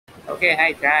Okay,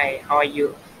 hi Guy, how are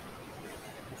you?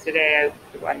 Today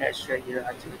I want to show you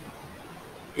how to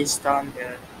install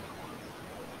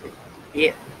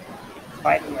the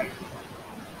environment.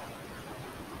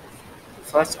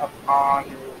 First of all,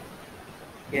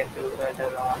 you have to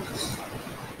download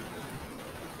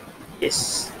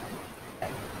this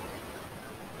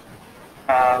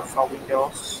for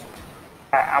Windows.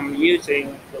 I'm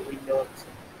using the Windows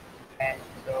and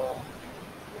so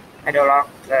I download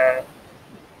the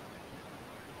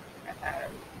uh,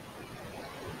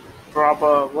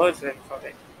 proper version for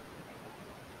it.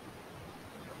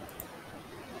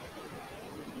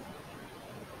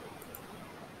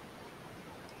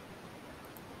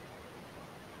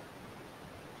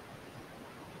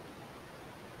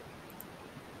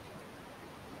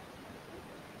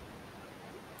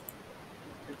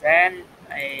 Then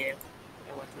I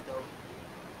want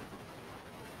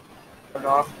to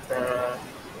download the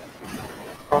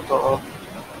photo of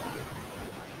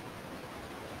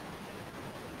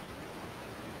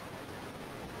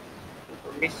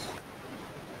this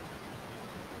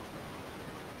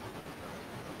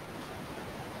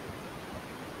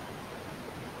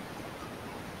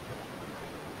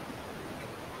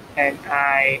and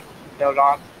I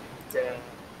download the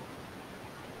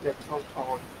the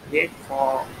total date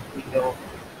for Windows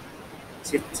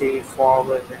 64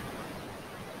 version.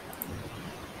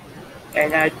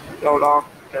 And I download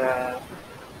the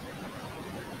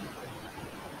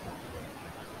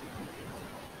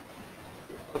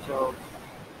total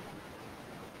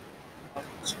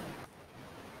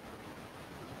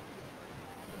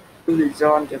to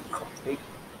resolve the complete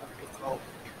of the code.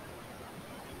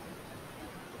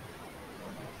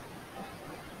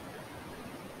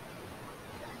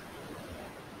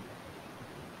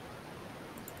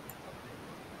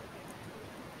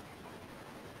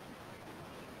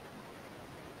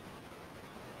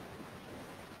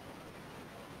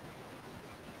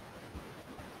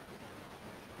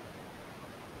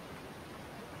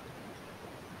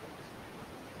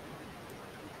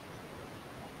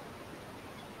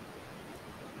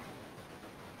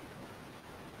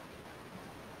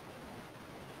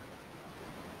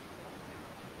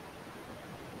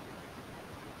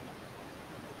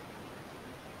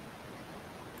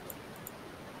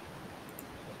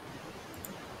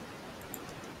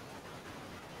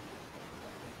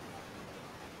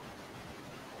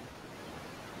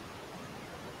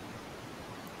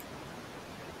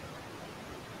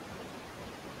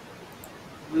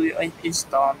 We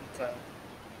install the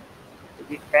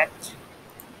big patch.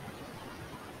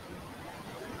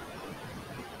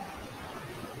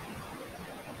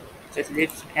 Just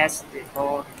leave as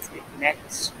default. Click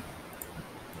next.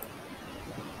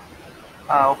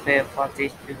 Okay, for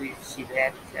this we will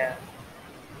select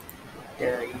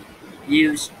the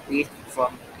use it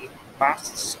from the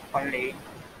past only.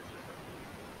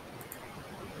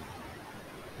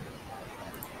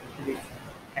 Leave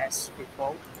as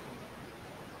default.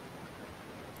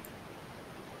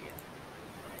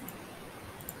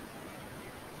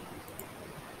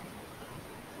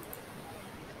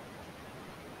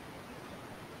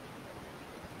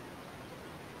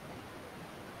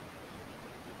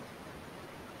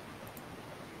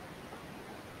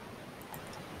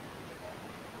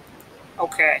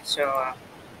 Okay, so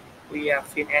we are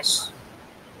finished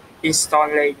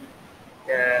installing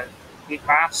the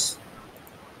Gitpass.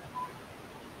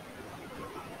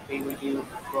 We will use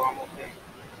from okay.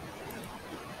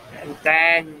 And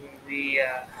then we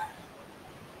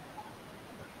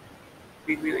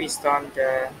will install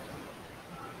the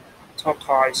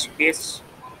total space.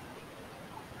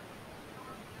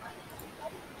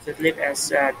 Just leave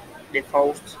as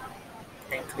default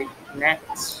and click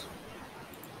next.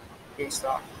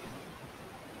 Install.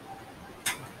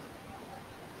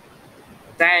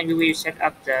 Then we will set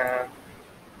up the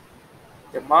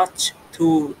merge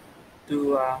to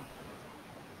to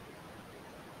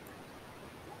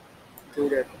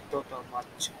the total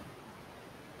merge.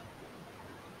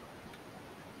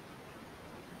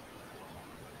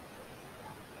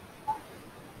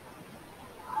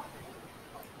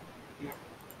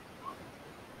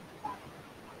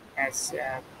 As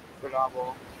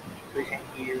global, we can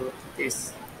use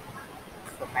this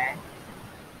command.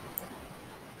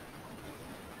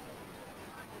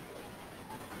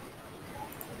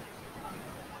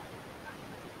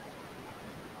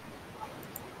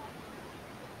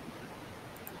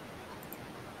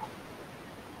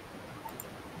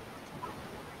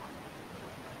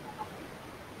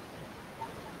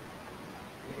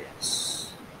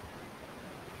 Yes.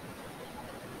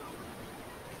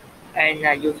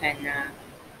 And you can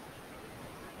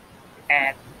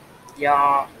add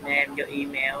your name, your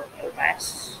email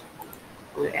address.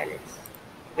 we edit.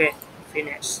 Okay,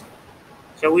 finish.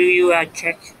 So we will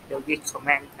check the git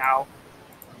command now.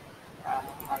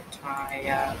 I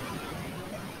try.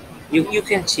 You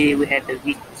can see we have the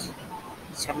git,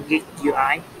 some git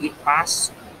UI, git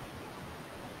pass,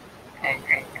 and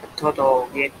a total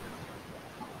git.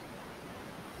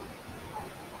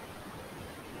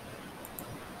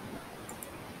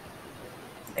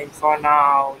 And for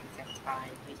now, you can try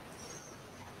git.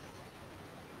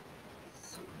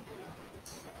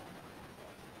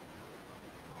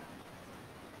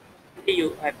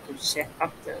 You have to set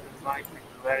up the environment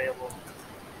variable.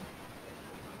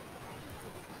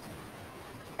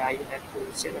 You have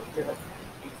to set up the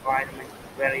environment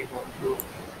variable you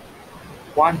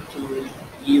want to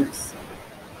use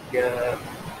the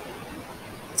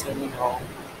terminal.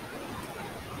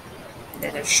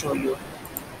 Let us show you.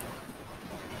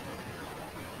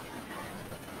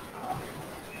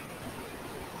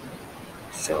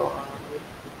 So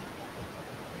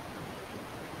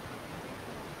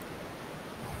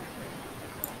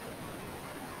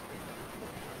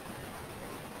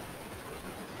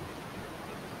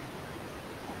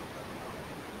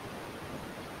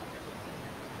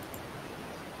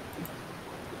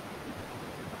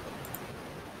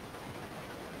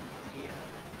here,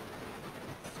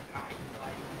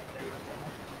 environment variable.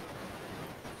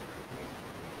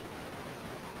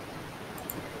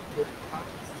 Good part.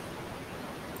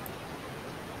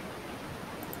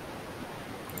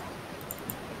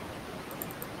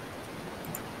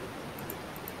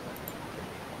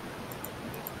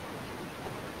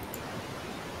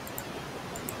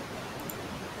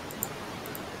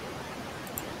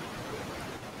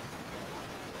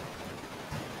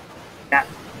 Now,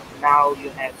 now you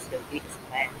have the big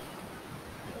command.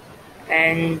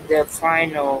 And the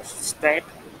final step,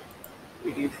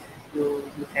 you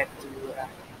you have to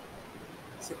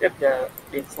set up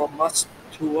the format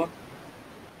tool.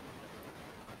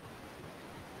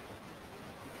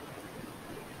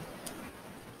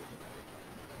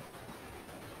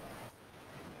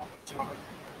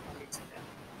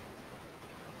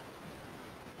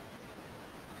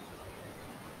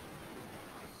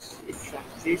 It's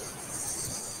like this.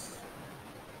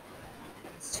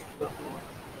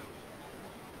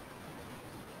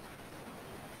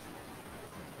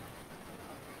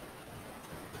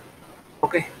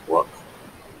 Okay, work.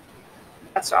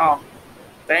 That's all.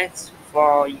 Thanks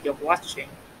for your watching.